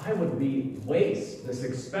 Why would we waste this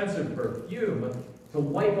expensive perfume to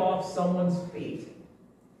wipe off someone's feet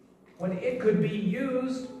when it could be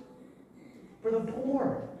used for the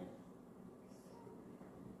poor?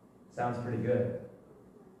 Sounds pretty good.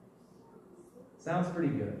 Sounds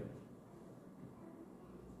pretty good.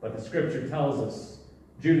 But the scripture tells us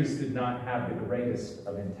Judas did not have the greatest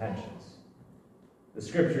of intentions. The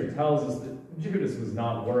scripture tells us that Judas was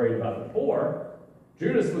not worried about the poor.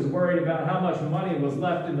 Judas was worried about how much money was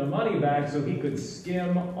left in the money bag so he could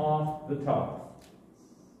skim off the top.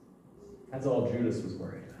 That's all Judas was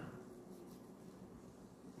worried about.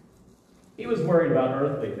 He was worried about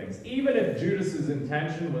earthly things. Even if Judas's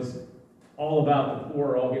intention was all about the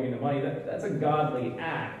poor, all giving the money, that's a godly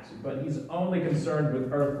act, but he's only concerned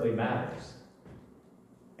with earthly matters.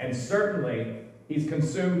 And certainly, he's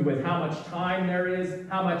consumed with how much time there is,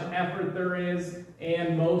 how much effort there is,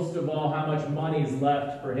 and most of all, how much money is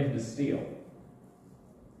left for him to steal.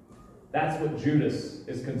 That's what Judas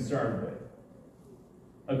is concerned with.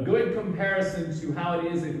 A good comparison to how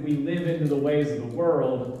it is if we live into the ways of the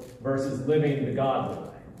world versus living the godly way.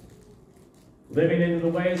 Living into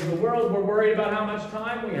the ways of the world, we're worried about how much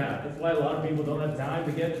time we have. That's why a lot of people don't have time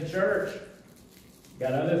to get to church.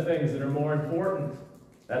 Got other things that are more important.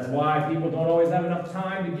 That's why people don't always have enough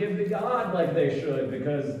time to give to God like they should,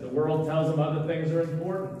 because the world tells them other things are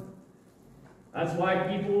important. That's why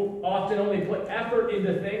people often only put effort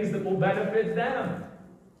into things that will benefit them.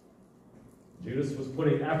 Judas was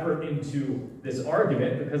putting effort into this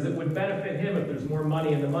argument because it would benefit him if there's more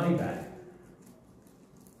money in the money bag.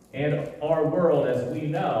 And our world, as we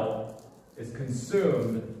know, is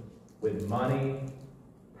consumed with money,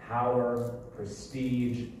 power,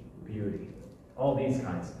 prestige, beauty. All these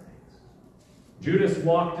kinds of things. Judas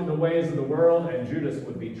walked in the ways of the world, and Judas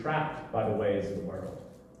would be trapped by the ways of the world.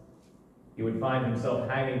 He would find himself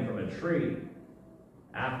hanging from a tree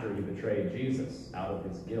after he betrayed Jesus out of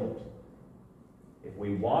his guilt. If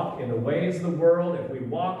we walk in the ways of the world, if we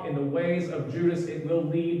walk in the ways of Judas, it will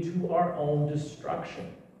lead to our own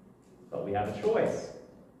destruction. But we have a choice.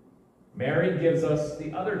 Mary gives us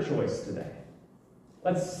the other choice today.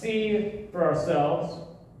 Let's see for ourselves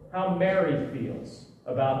how Mary feels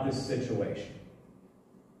about this situation.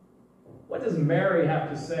 What does Mary have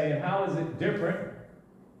to say, and how is it different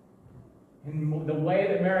in the way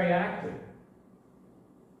that Mary acted?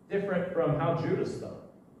 Different from how Judas thought.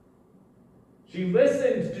 She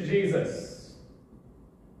listened to Jesus.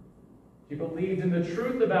 She believed in the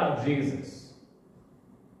truth about Jesus.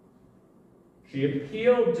 She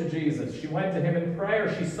appealed to Jesus. She went to him in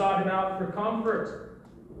prayer. She sought him out for comfort.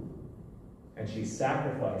 And she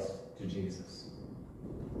sacrificed to Jesus.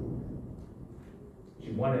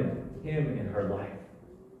 She wanted him in her life.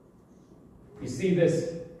 You see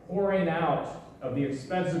this pouring out of the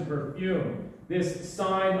expensive perfume, this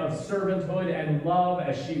sign of servanthood and love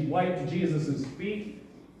as she wiped Jesus' feet.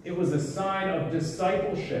 It was a sign of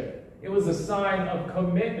discipleship. It was a sign of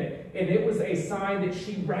commitment. And it was a sign that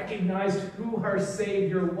she recognized who her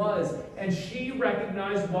Savior was. And she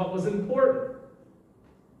recognized what was important.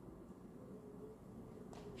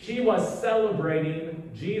 She was celebrating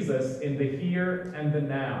Jesus in the here and the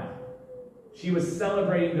now. She was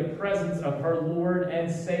celebrating the presence of her Lord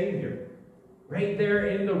and Savior right there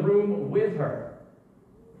in the room with her.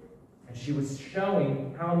 And she was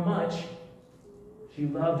showing how much she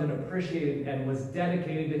loved and appreciated and was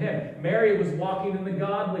dedicated to him. Mary was walking in the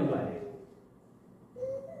godly way.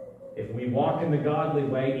 If we walk in the godly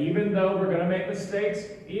way, even though we're going to make mistakes,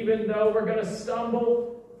 even though we're going to stumble,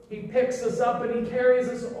 he picks us up and he carries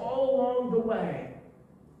us all along the way.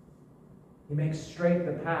 He makes straight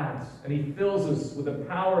the paths, and he fills us with the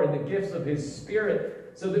power and the gifts of his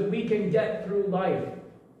Spirit so that we can get through life.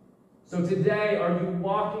 So today, are you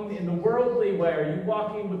walking in the worldly way? Are you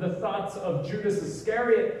walking with the thoughts of Judas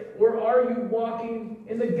Iscariot? Or are you walking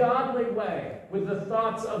in the godly way with the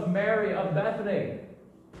thoughts of Mary of Bethany?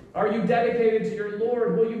 Are you dedicated to your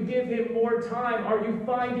Lord? Will you give him more time? Are you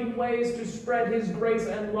finding ways to spread his grace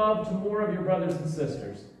and love to more of your brothers and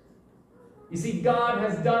sisters? You see, God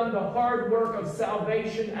has done the hard work of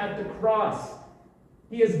salvation at the cross.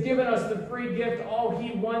 He has given us the free gift. All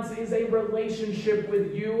he wants is a relationship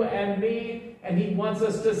with you and me, and he wants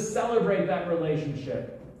us to celebrate that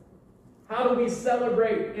relationship. How do we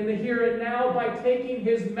celebrate in the here and now? By taking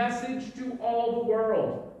his message to all the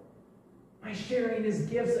world. By sharing his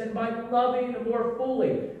gifts and by loving more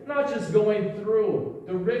fully. Not just going through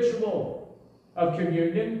the ritual of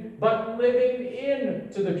communion, but living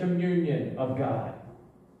into the communion of God.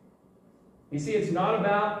 You see, it's not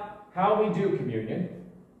about how we do communion.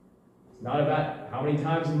 It's not about how many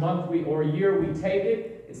times a month or a year we take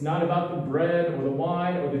it. It's not about the bread or the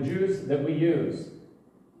wine or the juice that we use.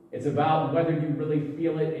 It's about whether you really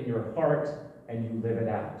feel it in your heart and you live it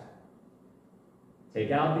out.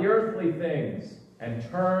 Take out the earthly things and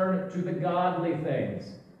turn to the godly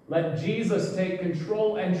things. Let Jesus take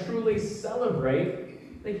control and truly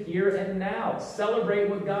celebrate the here and now. Celebrate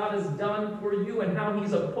what God has done for you and how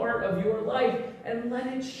he's a part of your life, and let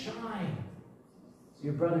it shine so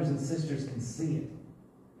your brothers and sisters can see it.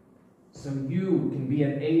 So you can be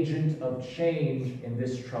an agent of change in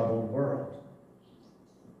this troubled world.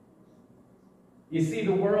 You see,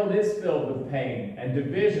 the world is filled with pain and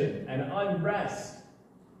division and unrest.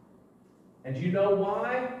 And do you know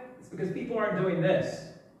why? It's because people aren't doing this.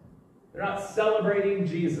 They're not celebrating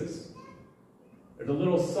Jesus. There's a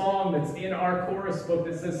little song that's in our chorus book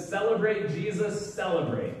that says, "Celebrate Jesus,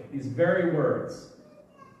 celebrate." These very words.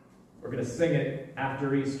 We're going to sing it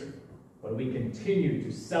after Easter, when we continue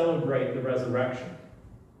to celebrate the resurrection.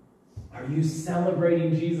 Are you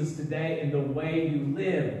celebrating Jesus today in the way you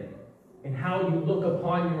live, in how you look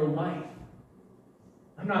upon your life?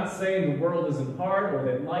 I'm not saying the world isn't hard or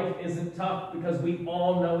that life isn't tough, because we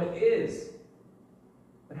all know it is.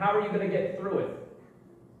 But how are you going to get through it?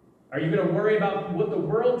 Are you going to worry about what the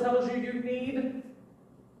world tells you need,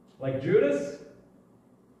 like Judas?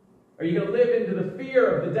 Are you going to live into the fear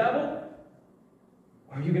of the devil?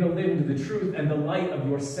 Or are you going to live into the truth and the light of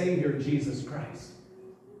your Savior, Jesus Christ?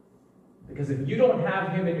 Because if you don't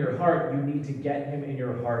have him in your heart, you need to get him in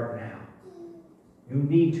your heart now. You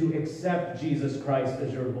need to accept Jesus Christ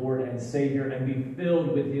as your Lord and Savior and be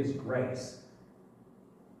filled with his grace.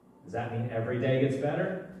 Does that mean every day gets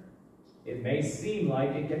better? It may seem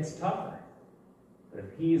like it gets tougher. But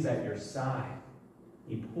if he's at your side,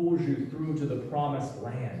 He pulls you through to the promised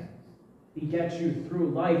land. He gets you through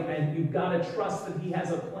life, and you've got to trust that he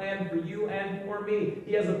has a plan for you and for me.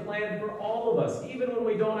 He has a plan for all of us, even when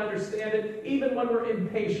we don't understand it, even when we're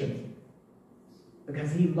impatient.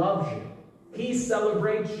 Because he loves you. He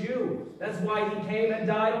celebrates you. That's why he came and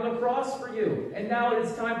died on the cross for you. And now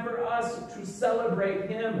it's time for us to celebrate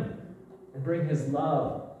him and bring his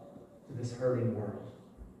love to this hurting world.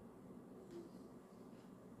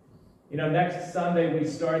 You know, next Sunday we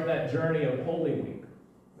start that journey of Holy Week.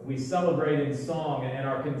 We celebrate in song, and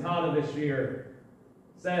our cantata this year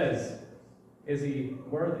says, "Is he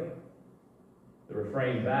worthy?" The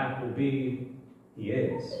refrain back will be, "He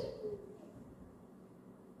is."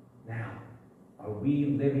 Now, are we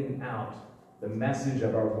living out the message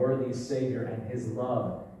of our worthy Savior and his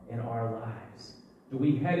love in our lives? Do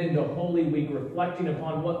we head into Holy Week reflecting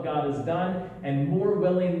upon what God has done and more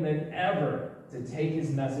willing than ever to take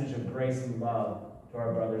his message of grace and love to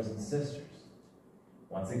our brothers and sisters?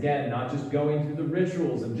 Once again, not just going through the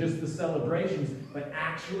rituals and just the celebrations, but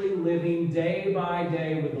actually living day by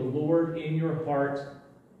day with the Lord in your heart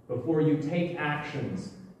before you take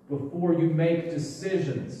actions, before you make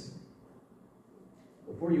decisions,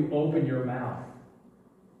 before you open your mouth.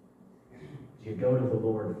 Do you go to the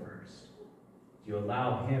Lord first? Do you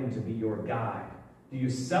allow him to be your guide? Do you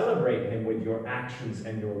celebrate him with your actions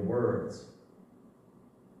and your words?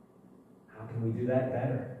 How can we do that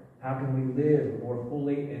better? How can we live more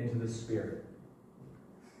fully into the Spirit?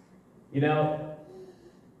 You know,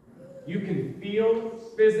 you can feel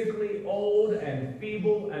physically old and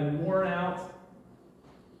feeble and worn out,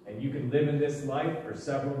 and you can live in this life for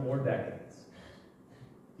several more decades.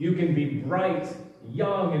 You can be bright,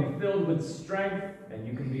 young, and filled with strength, and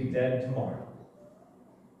you can be dead tomorrow.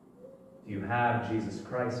 Do you have Jesus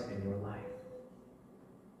Christ in your life?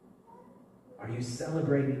 Are you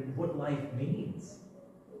celebrating what life means?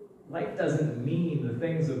 Life doesn't mean the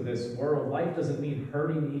things of this world. Life doesn't mean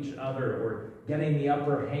hurting each other or getting the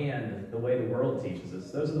upper hand the way the world teaches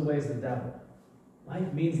us. Those are the ways of the devil.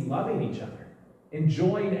 Life means loving each other,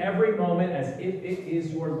 enjoying every moment as if it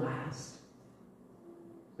is your last.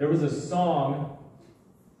 There was a song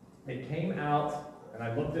that came out, and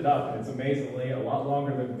I looked it up, and it's amazingly a lot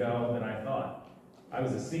longer ago than I thought. I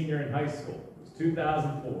was a senior in high school. It was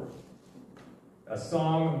 2004. A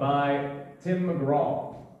song by Tim McGraw.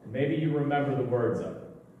 And maybe you remember the words of it.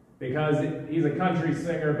 Because he's a country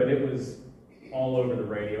singer, but it was all over the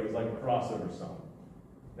radio. It was like a crossover song.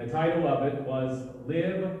 The title of it was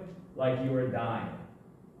 "Live Like You Are Dying."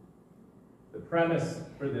 The premise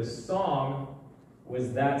for this song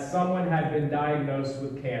was that someone had been diagnosed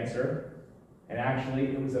with cancer, and actually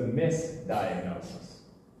it was a misdiagnosis.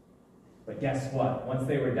 But guess what? Once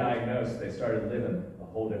they were diagnosed, they started living a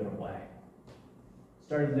whole different way.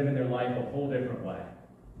 Started living their life a whole different way.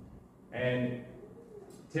 And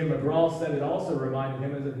Tim McGraw said it also reminded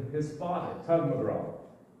him of his father, Tug McGraw,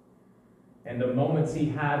 and the moments he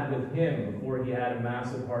had with him before he had a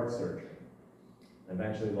massive heart surgery and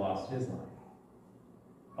eventually lost his life.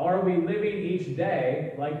 Are we living each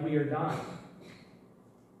day like we are dying?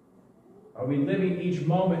 Are we living each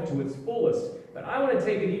moment to its fullest? But I want to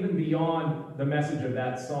take it even beyond the message of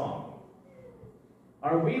that song.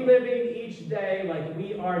 Are we living each day like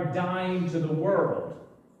we are dying to the world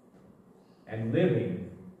and living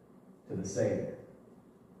to the Savior?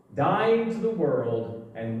 Dying to the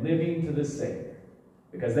world and living to the Savior.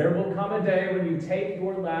 Because there will come a day when you take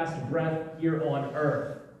your last breath here on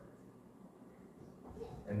earth,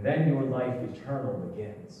 and then your life eternal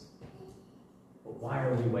begins. But why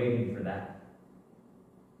are we waiting for that?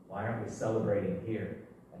 Why aren't we celebrating here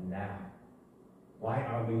and now? Why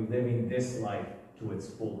aren't we living this life to its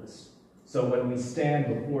fullest? So when we stand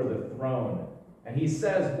before the throne and he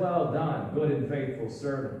says, "Well done, good and faithful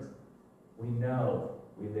servant," we know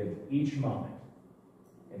we live each moment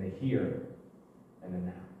in the here and the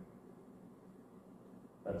now.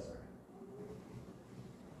 Let us pray.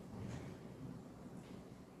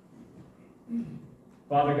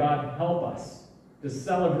 Father God, help us to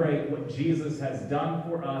celebrate what Jesus has done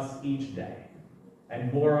for us each day.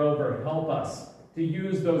 And moreover, help us to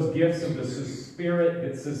use those gifts of the Spirit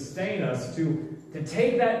that sustain us to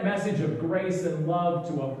take that message of grace and love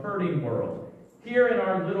to a hurting world, here in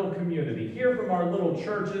our little community, here from our little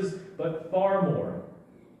churches, but far more,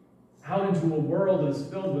 out into a world that is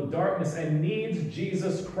filled with darkness and needs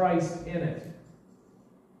Jesus Christ in it.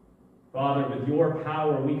 Father, with your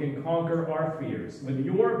power, we can conquer our fears. With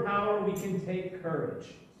your power, we can take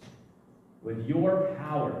courage. With your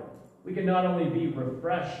power, we can not only be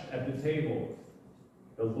refreshed at the table,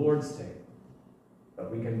 the Lord's table,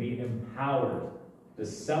 but we can be empowered to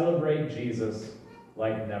celebrate Jesus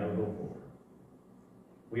like never before.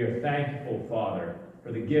 We are thankful, Father,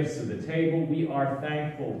 for the gifts of the table. We are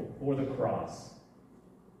thankful for the cross.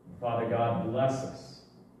 And Father God, bless us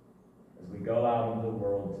as we go out into the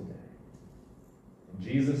world today. In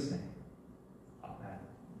Jesus' name, amen.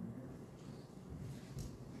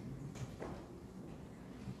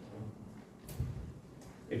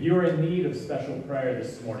 If you are in need of special prayer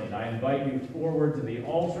this morning, I invite you forward to the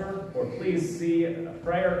altar, or please see a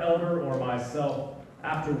prayer elder or myself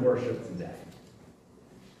after worship today.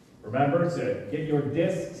 Remember to get your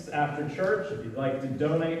discs after church if you'd like to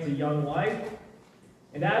donate to Young Life.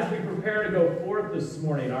 And as we prepare to go forth this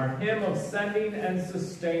morning, our hymn of sending and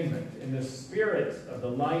sustainment in the spirit of the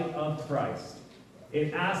light of Christ,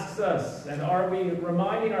 it asks us, and are we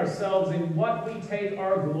reminding ourselves in what we take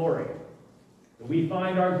our glory? Do we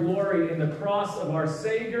find our glory in the cross of our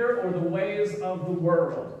Savior or the ways of the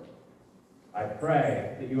world? I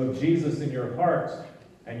pray that you have Jesus in your heart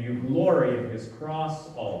and you glory in his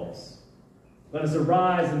cross always. Let us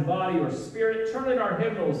arise in body or spirit. Turn in our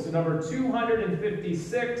hymnals to number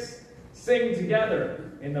 256. Sing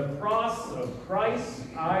together, "In the cross of Christ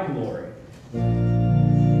I glory."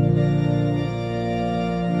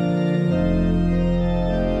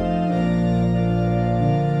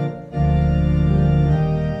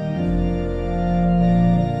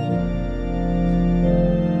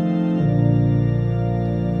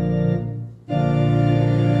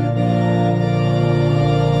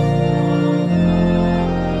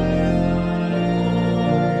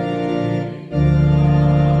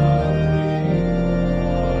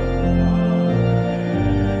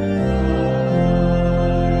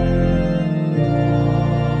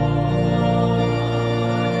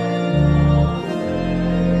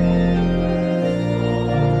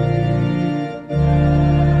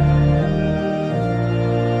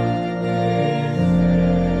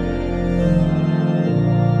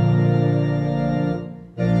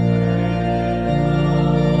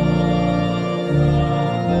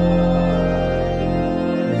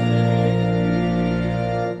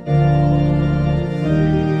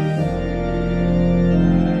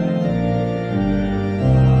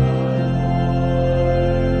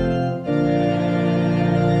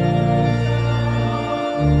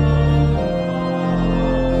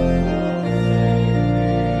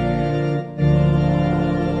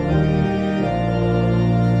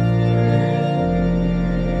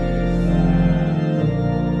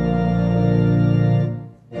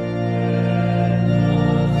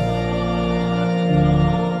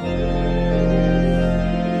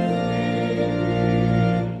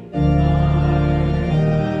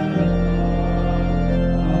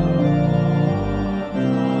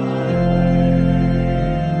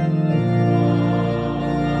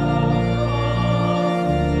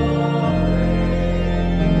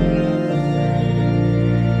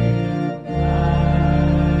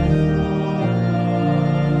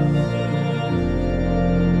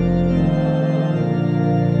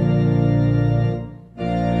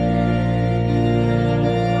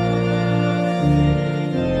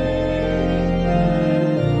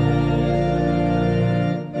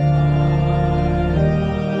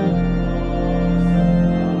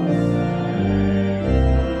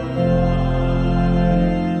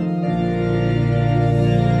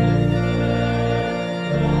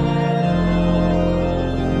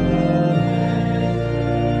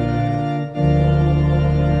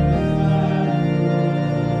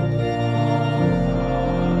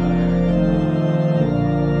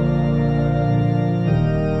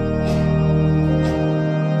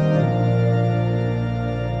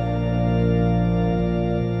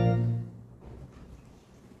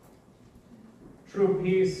 True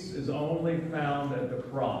peace is only found at the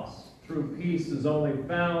cross. True peace is only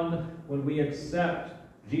found when we accept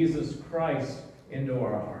Jesus Christ into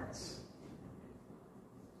our hearts.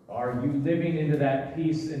 Are you living into that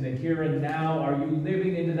peace in the here and now? Are you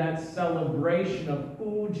living into that celebration of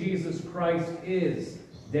who Jesus Christ is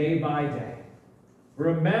day by day?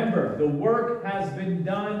 Remember, the work has been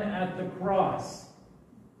done at the cross.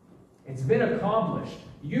 It's been accomplished.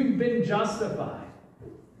 You've been justified.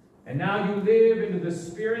 And now you live into the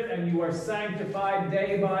Spirit and you are sanctified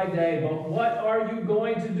day by day. But what are you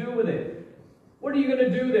going to do with it? What are you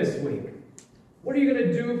going to do this week? What are you going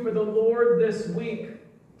to do for the Lord this week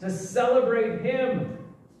to celebrate Him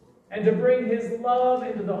and to bring His love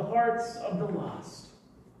into the hearts of the lost?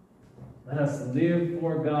 Let us live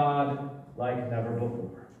for God like never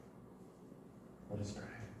before. Let us pray.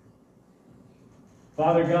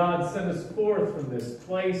 Father God, send us forth from this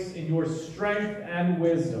place in your strength and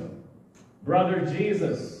wisdom. Brother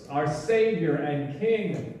Jesus, our Savior and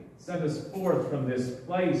King, Send us forth from this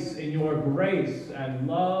place in your grace and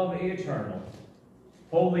love eternal.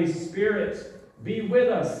 Holy Spirit, be with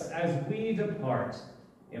us as we depart.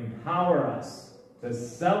 Empower us to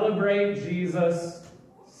celebrate Jesus.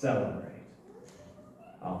 Celebrate.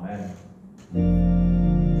 Amen.